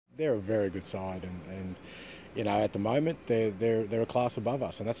They're a very good side, and you know, at the moment they're a class above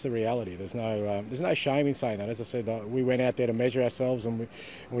us, and that's the reality. There's no shame in saying that. As I said, we went out there to measure ourselves, and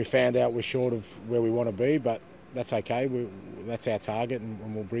we found out we're short of where we want to be, but that's okay. That's our target,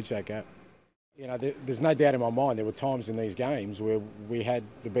 and we'll bridge that gap. You know, there's no doubt in my mind there were times in these games where we had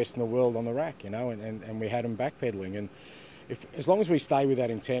the best in the world on the rack, you know, and we had them backpedaling. And as long as we stay with that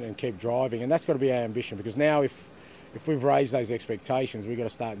intent and keep driving, and that's got to be our ambition, because now if we've raised those expectations, we've got to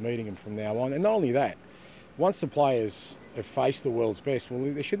start meeting them from now on. And not only that, once the players have faced the world's best,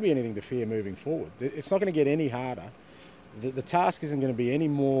 well, there shouldn't be anything to fear moving forward. It's not going to get any harder. The task isn't going to be any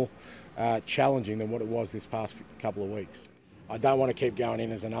more challenging than what it was this past couple of weeks. I don't want to keep going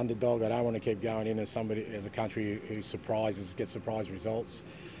in as an underdog. I don't want to keep going in as a country who surprises, gets surprise results.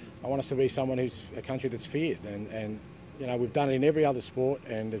 I want us to be a country that's feared, and you know, we've done it in every other sport,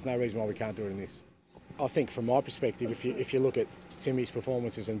 and there's no reason why we can't do it in this. I think from my perspective, if you look at Timmy's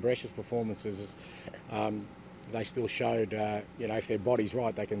performances and Bresh's performances, they still showed, you know, if their body's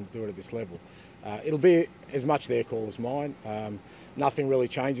right, they can do it at this level. It'll be as much their call as mine. Nothing really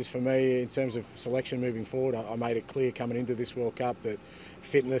changes for me in terms of selection moving forward. I made it clear coming into this World Cup that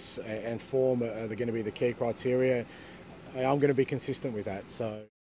fitness and form are going to be the key criteria. I'm going to be consistent with that. So.